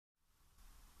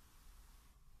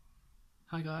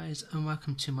Hi guys, and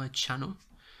welcome to my channel.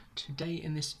 Today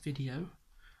in this video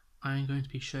I'm going to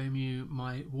be showing you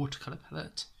my watercolour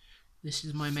palette. This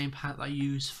is my main palette that I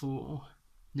use for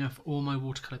all my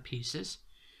watercolour pieces.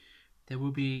 There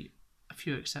will be a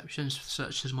few exceptions,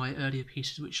 such as my earlier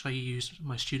pieces which I use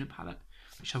my student palette,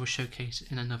 which I will showcase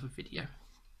in another video.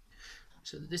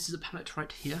 So this is a palette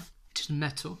right here. It is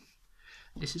metal.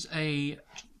 This is a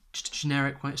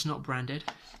generic one, it's not branded.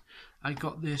 I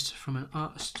got this from an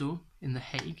art store in The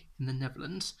Hague, in the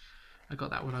Netherlands. I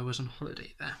got that when I was on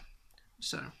holiday there.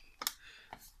 So,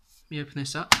 let me open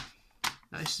this up.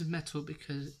 Now this is metal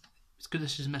because, it's good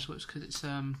this is metal, it's because it's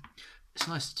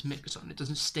nicer to mix on. It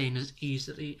doesn't stain as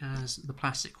easily as the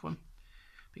plastic one.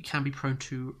 But it can be prone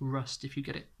to rust if you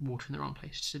get it water in the wrong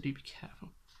place, so do be careful.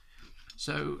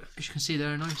 So, as you can see,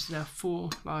 there are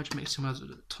 4 large mixing wells at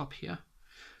the top here.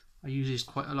 I use these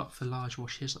quite a lot for large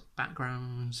washes, like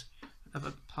backgrounds,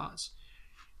 other parts.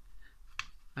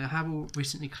 I have all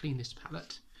recently cleaned this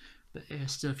palette, but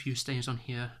there's still a few stains on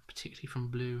here, particularly from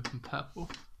blue and purple.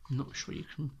 I'm not sure you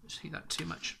can see that too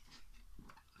much.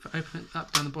 If I open it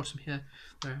up down the bottom here,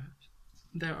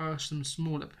 there are some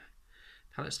smaller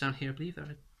palettes down here. I believe there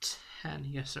are 10.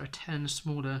 Yes, there are 10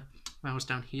 smaller wells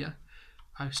down here.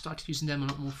 I started using them a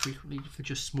lot more frequently for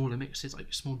just smaller mixes,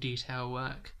 like small detail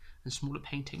work and smaller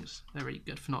paintings. They're really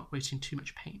good for not wasting too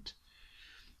much paint.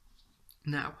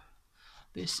 Now,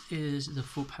 this is the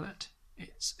full palette.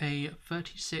 It's a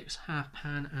 36 half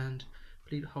pan and I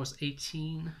believe it holds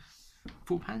 18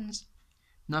 full pans.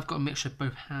 Now I've got a mixture of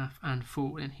both half and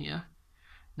full in here.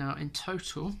 Now in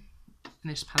total, in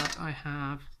this palette I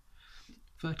have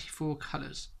 34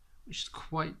 colours, which is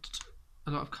quite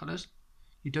a lot of colours.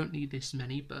 You don't need this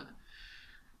many, but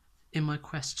in my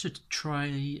quest to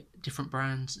try different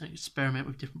brands and experiment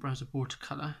with different brands of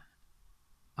watercolour,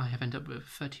 I have ended up with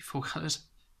 34 colours.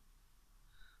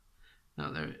 Now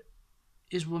there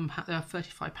are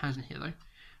 35 pans in here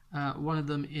though. One of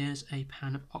them is a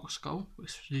pan of ox gold,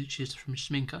 which is from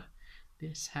Schminker.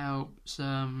 This helps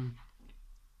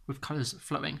with colours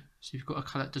flowing. So if you've got a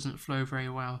colour that doesn't flow very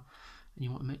well and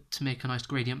you want to make a nice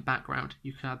gradient background,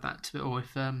 you can add that to it, or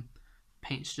if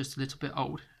paint's just a little bit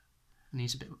old and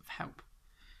needs a bit of help.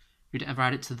 You don't ever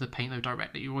add it to the paint though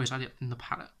directly, you always add it in the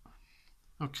palette.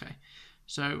 Okay,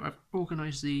 so I've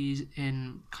organised these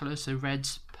in colours, so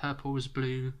reds, purples,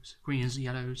 blues, greens,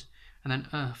 yellows, and then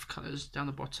earth colours down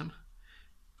the bottom.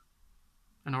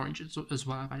 And oranges as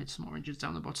well, I've added some oranges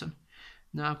down the bottom.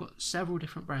 Now I've got several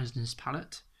different brands in this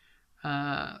palette.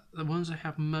 The ones I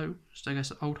have most, I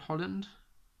guess, are Old Holland,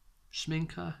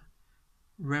 Schminker,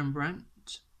 Rembrandt.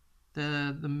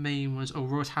 They're the main ones, or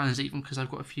Royal Talons even, because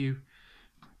I've got a few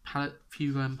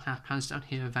half pans down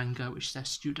here, Van Gogh, which is their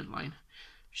student line,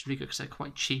 which is really good because they're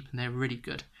quite cheap and they're really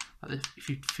good. Like if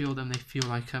you feel them, they feel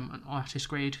like an artist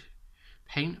grade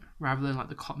paint rather than like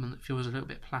the cotton that feels a little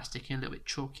bit plasticky and a little bit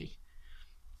chalky.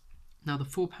 Now the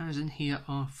 4 pans in here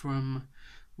are from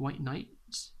White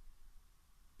Knights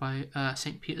by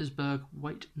St. Petersburg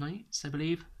White Knights, I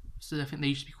believe. So I think they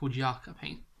used to be called Yarka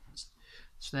paints.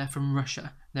 So they're from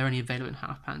Russia. They're only available in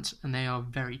half pans and they are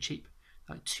very cheap.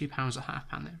 Like £2 a half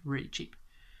pan, they're really cheap.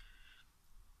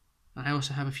 And I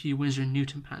also have a few Winsor &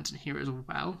 Newton pans in here as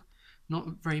well. Not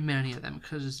very many of them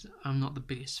because I'm not the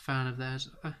biggest fan of theirs.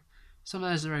 Some of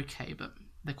theirs are okay, but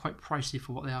they're quite pricey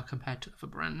for what they are compared to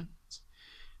other brands.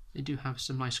 They do have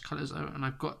some nice colours though, and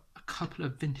I've got a couple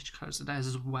of vintage colours of theirs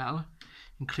as well,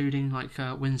 including like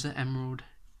Windsor Emerald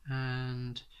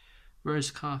and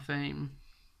Rose Carfame.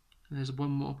 And there's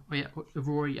one more, oh yeah,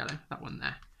 Aurora Yellow, that one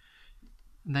there.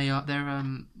 They're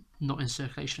not in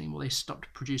circulation anymore. They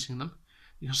stopped producing them.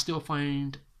 You can still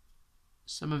find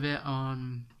some of it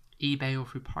on eBay or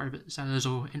through private sellers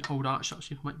or in old art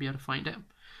shops. You might be able to find it.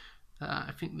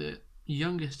 I think the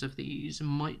youngest of these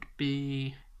might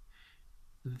be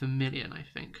the Vermilion, I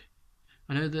think.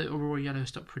 I know that Aurora Yellow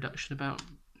stopped production about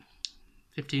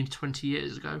 15 to 20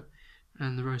 years ago,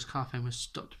 and the Rose Carfame was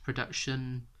stopped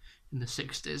production in the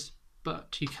 60s.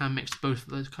 But you can mix both of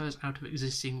those colours out of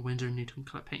existing Winsor & Newton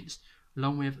colour paints,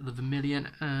 along with the Vermilion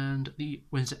and the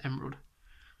Windsor Emerald,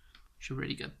 which are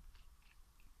really good.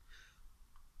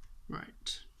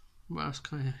 Right, what else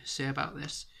can I say about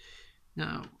this?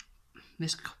 Now,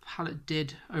 this palette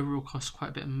did overall cost quite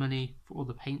a bit of money for all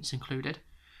the paints included,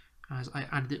 as I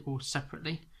added it all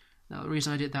separately. Now, the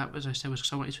reason I did that was,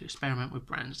 because I wanted to experiment with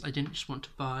brands. I didn't just want to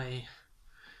buy,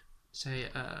 say,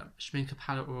 a Schminker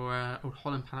palette or a Old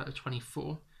Holland palette of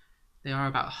 24. They are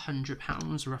about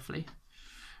 £100 roughly,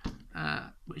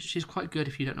 which is quite good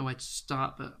if you don't know where to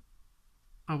start, but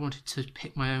I wanted to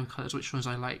pick my own colours, which ones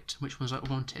I liked, which ones I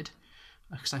wanted.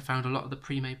 because I found a lot of the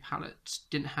pre-made palettes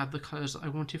didn't have the colours that I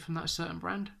wanted from that certain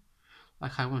brand.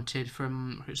 Like I wanted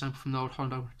from, for example, from the Old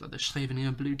Holland, like the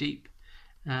Scheveningen Blue Deep,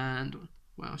 and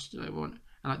what else did I want?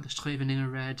 And like the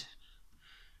Scheveningen Red,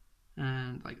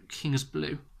 and like King's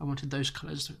Blue. I wanted those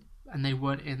colours, and they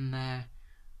weren't in their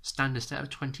standard set of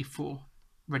 24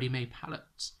 ready-made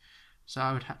palettes. So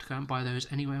I would have to go and buy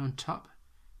those anyway on top.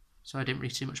 So I didn't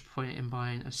really see much point in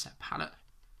buying a set palette.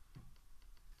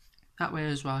 That way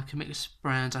as well, I could mix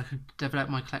brands, I could develop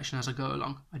my collection as I go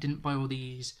along. I didn't buy all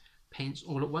these paints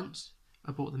all at once.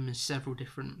 I bought them in several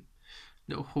different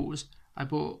little hauls. I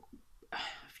bought a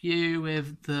few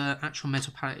with the actual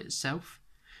metal palette itself,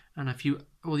 and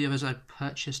all the others I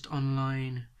purchased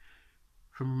online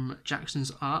from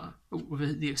Jackson's Art,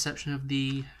 with the exception of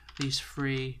these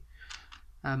three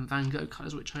Van Gogh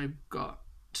colours, which I got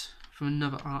from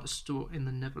another art store in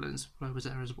the Netherlands while I was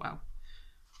there as well.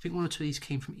 I think one or two of these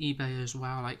came from eBay as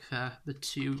well, like the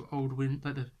two old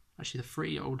the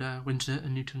three old Windsor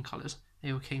and Newton colours.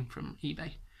 They all came from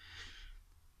eBay.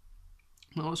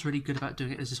 But what's really good about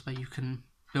doing it is this way you can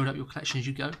build up your collection as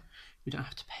you go. You don't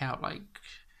have to pay out like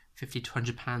 £50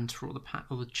 to £100 for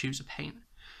all the tubes of paint,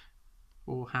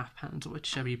 or £half, or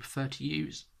whichever you prefer to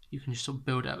use. You can just sort of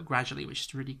build out gradually, which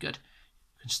is really good.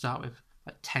 You can start with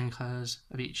like 10 colours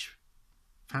of each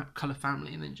colour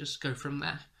family and then just go from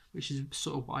there, which is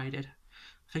sort of what I did.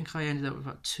 I think I ended up with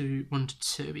about 1 to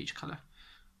 2 of each colour,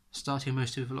 starting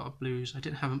mostly with a lot of blues. I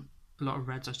didn't have a lot of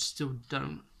reds, I still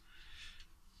don't.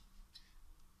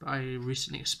 But I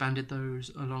recently expanded those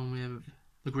along with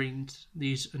the greens.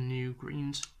 These are new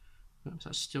greens. Oops,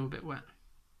 that's still a bit wet.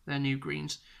 They're new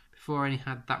greens. Before I only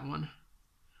had that one.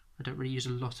 I don't really use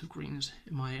a lot of greens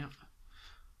in my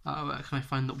artwork, and I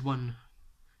find that one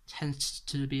tends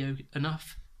to be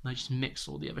enough, and I just mix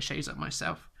all the other shades up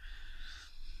myself.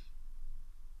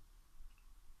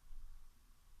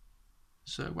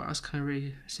 So what else can I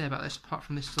really say about this, apart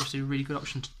from this is obviously a really good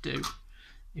option to do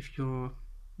if you're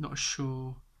not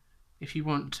sure, if you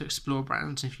want to explore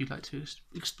brands, and if you'd like to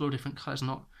explore different colours,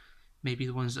 not maybe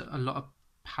the ones that a lot of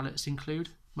palettes include.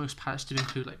 Most palettes do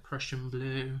include like Prussian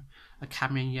blue, a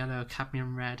cadmium yellow, a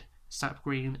cadmium red, sap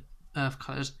green, earth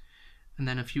colours, and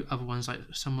then a few other ones, like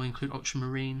some will include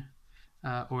ultramarine,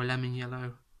 or a lemon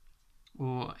yellow,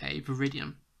 or a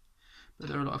viridian. But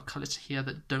there are a lot of colours here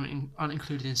that aren't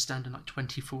included in standard like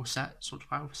 24 sets or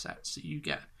 12 sets that you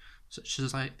get, such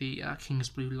as like the King's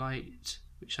Blue Light,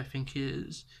 which I think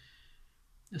is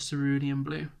a cerulean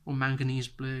blue, or manganese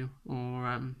blue,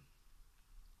 or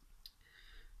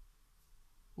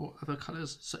other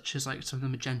colours such as like some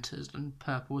of the magentas and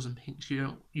purples and pinks. You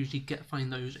don't usually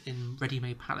find those in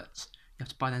ready-made palettes. You have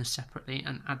to buy them separately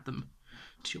and add them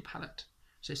to your palette.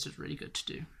 So this is really good to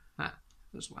do that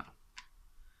as well.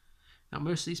 Now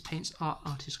most of these paints are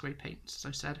artist grade paints, as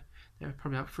I said. There are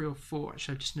probably about 3 or 4.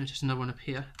 Actually, I've just noticed another one up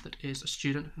here that is a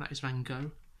student, and that is Van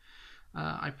Gogh.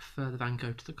 I prefer the Van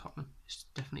Gogh to the Common. It's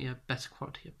definitely a better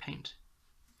quality of paint.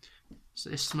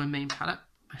 So this is my main palette.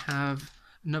 I have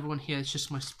another one here. It's just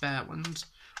my spare ones,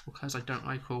 or colours I don't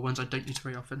like, or ones I don't use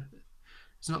very often.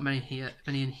 There's not many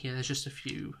in here. There's just a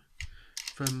few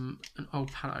from an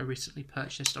old palette I recently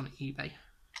purchased on eBay.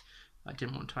 I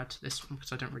didn't want to add to this one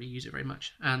because I don't really use it very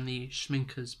much. And the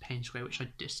Schmincker's Paint Spray, which I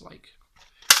dislike.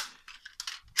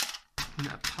 And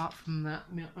apart from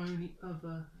that, my only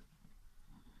other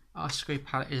artist grade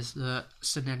palette is the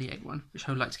Sennelier one, which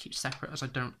I would like to keep separate, as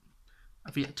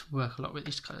I've yet to work a lot with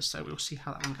these colours, so we'll see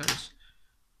how that one goes.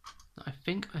 I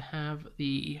think I have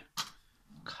the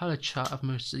colour chart of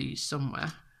most of these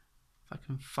somewhere, if I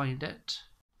can find it.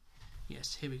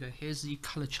 Yes, here we go. Here's the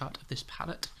colour chart of this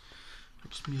palette. I'll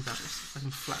just move out this if I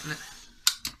can flatten it.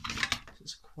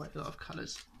 There's quite a lot of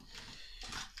colours.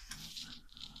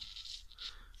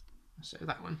 So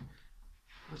that one,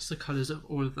 that's the colours of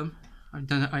all of them. I've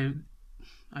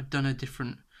done a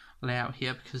different layout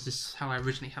here because this is how I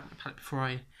originally had my palette before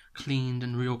I cleaned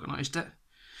and reorganised it.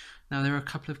 Now there are a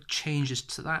couple of changes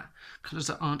to that. Colours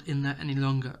that aren't in there any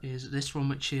longer is this one,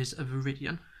 which is a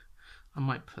Viridian. I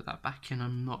might put that back in,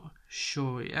 I'm not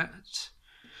sure yet.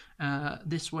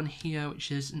 This one here,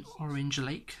 which is an Orange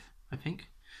Lake, I think.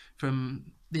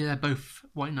 They're both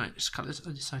White Nights colours.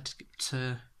 I decided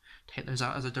to take those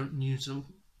out as I don't use them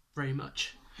very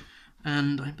much.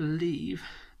 And I believe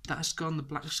that's gone, the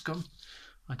black's gone.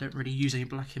 I don't really use any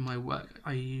black in my work.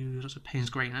 I use lots of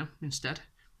Payne's Grey now instead,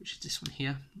 which is this one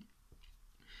here.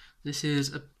 This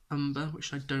is a umber,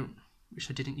 which I didn't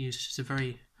use. It's a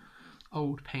very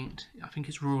old paint. I think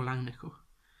it's Royal Langnickel.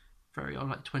 Very old,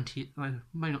 like 20,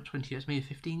 maybe not 20 years, maybe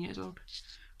 15 years old.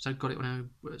 So I got it when I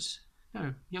was,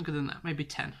 no, younger than that, maybe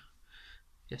 10.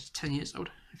 Yes, 10 years old,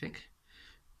 I think.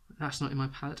 that's not in my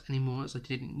palette anymore, as I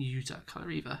didn't use that colour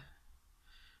either.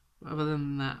 But other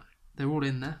than that, they're all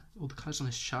in there, all the colours on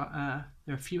this chart.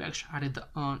 There are a few extra added that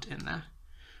aren't in there,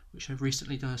 which I've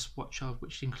recently done a swatch of,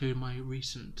 which include my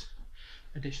recent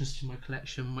additions to my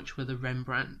collection, which were the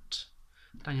Rembrandt,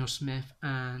 Daniel Smith,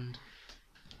 and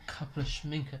a couple of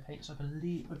Schminker paints. I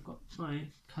believe I've got my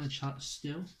colour chart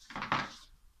still.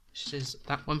 This is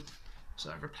that one.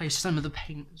 So I've replaced some of the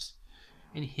paints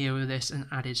in here with this and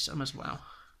added some as well.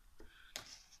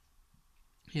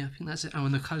 Yeah, I think that's it. And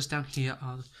when the colours down here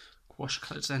are gouache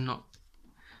colours, they're not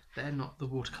the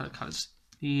watercolour colours.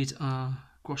 These are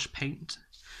gouache paint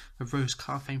of Rose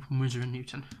Carfane from Winsor &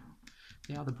 Newton.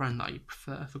 They are the brand that I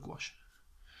prefer for gouache.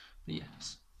 But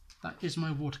yes, that is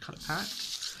my watercolour palette.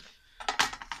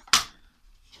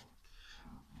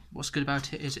 What's good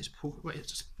about it is it's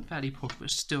fairly portable,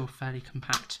 it's still fairly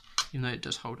compact, even though it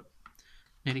does hold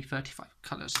nearly 35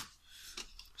 colours.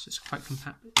 So it's quite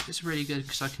compact. It's really good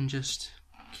because I can just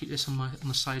keep this on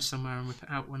the side somewhere and whip it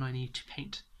out when I need to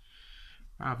paint,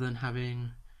 rather than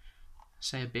having,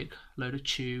 say, a big load of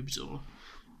tubes or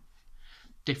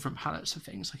different palettes of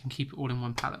things. I can keep it all in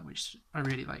one palette, which I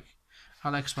really like. I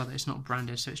like as well that it's not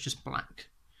branded, so it's just black.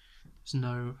 There's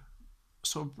no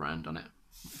sort of brand on it.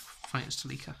 I find it's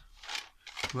Talika.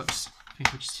 Whoops, I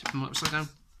think we just tip them upside down.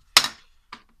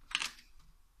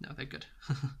 No, they're good.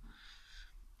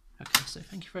 Okay, so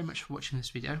thank you very much for watching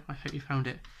this video. I hope you found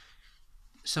it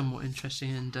somewhat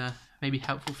interesting and maybe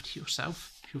helpful to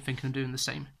yourself if you're thinking of doing the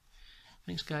same.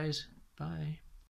 Thanks guys, bye.